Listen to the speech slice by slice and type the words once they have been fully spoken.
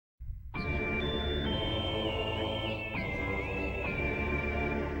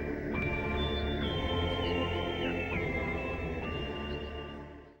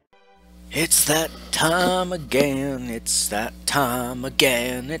It's that time again, it's that time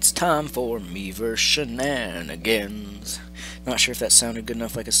again, it's time for Miiverse Shenanigans. Not sure if that sounded good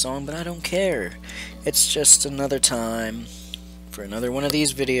enough like a song, but I don't care. It's just another time for another one of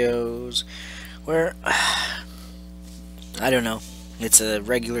these videos where, I don't know, it's a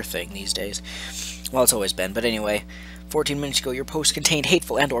regular thing these days. Well, it's always been, but anyway. 14 minutes ago, your post contained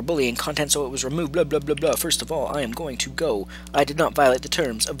hateful and or bullying content, so it was removed, blah blah blah blah. First of all, I am going to go. I did not violate the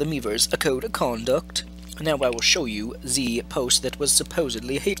terms of the Miiverse Code of Conduct. Now I will show you the post that was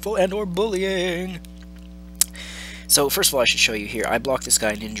supposedly hateful and or bullying. So, first of all, I should show you here. I blocked this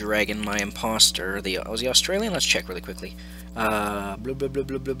guy, Ninja Dragon, my imposter. Was he Australian? Let's check really quickly. Blah blah blah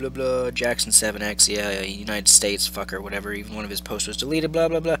blah blah blah blah. Jackson 7X, yeah, United States, fucker, whatever. Even one of his posts was deleted, blah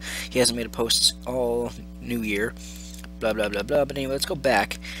blah blah. He hasn't made a post all New Year. Blah blah blah blah. But anyway, let's go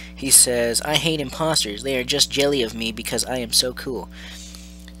back. He says, I hate imposters. They are just jelly of me because I am so cool.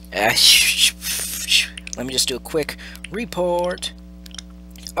 Let me just do a quick report.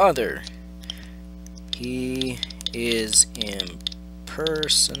 Other. He is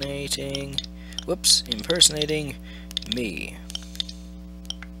impersonating me.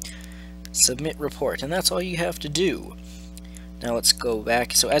 Submit report, and that's all you have to do. Now let's go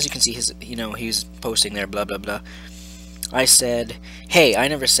back. So as you can see, he's posting there, blah blah blah. I said, hey, I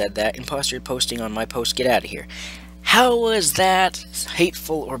never said that. Imposter posting on my post, get out of here. How was that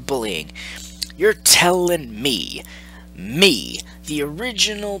hateful or bullying? You're telling me, the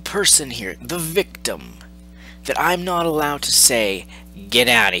original person here, the victim, that I'm not allowed to say, get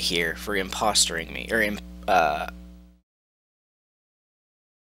out of here for impostering me, or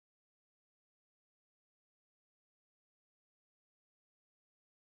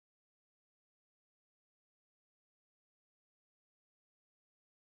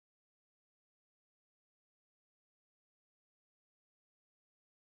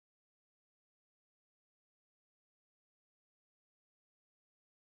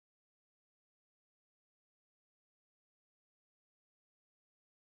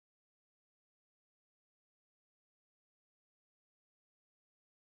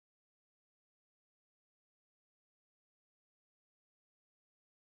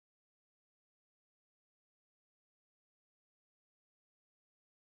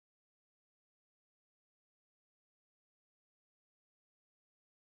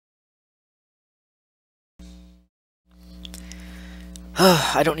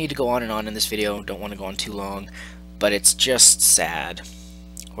I don't need to go on and on in this video, don't want to go on too long, but it's just sad,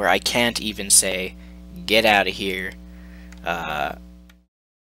 where I can't even say, get out of here. Like,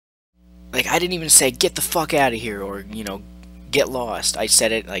 I didn't even say, get the fuck out of here, or, you know, get lost. I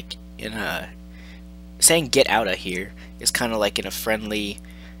said it, like, in a... Saying get out of here is kind of like in a friendly,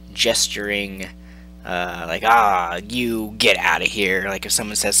 gesturing, like, you get out of here. Like, if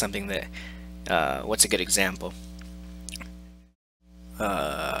someone says something that, what's a good example?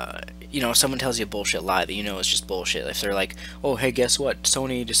 You know, if someone tells you a bullshit lie that you know is just bullshit. If they're like, oh, hey, guess what?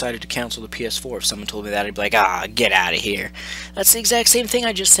 Sony decided to cancel the PS4. If someone told me that, I'd be like, get out of here. That's the exact same thing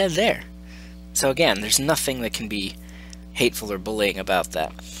I just said there. So again, there's nothing that can be hateful or bullying about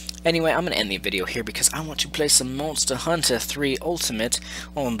that. Anyway, I'm going to end the video here because I want to play some Monster Hunter 3 Ultimate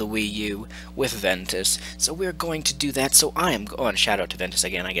on the Wii U with Ventus. So we're going to do that. So I am and shout out to Ventus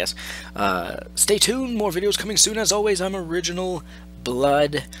again, I guess. Stay tuned. More videos coming soon. As always, I'm Original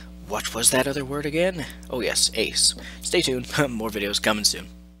Blood. What was that other word again? Oh yes, Ace. Stay tuned. More videos coming soon.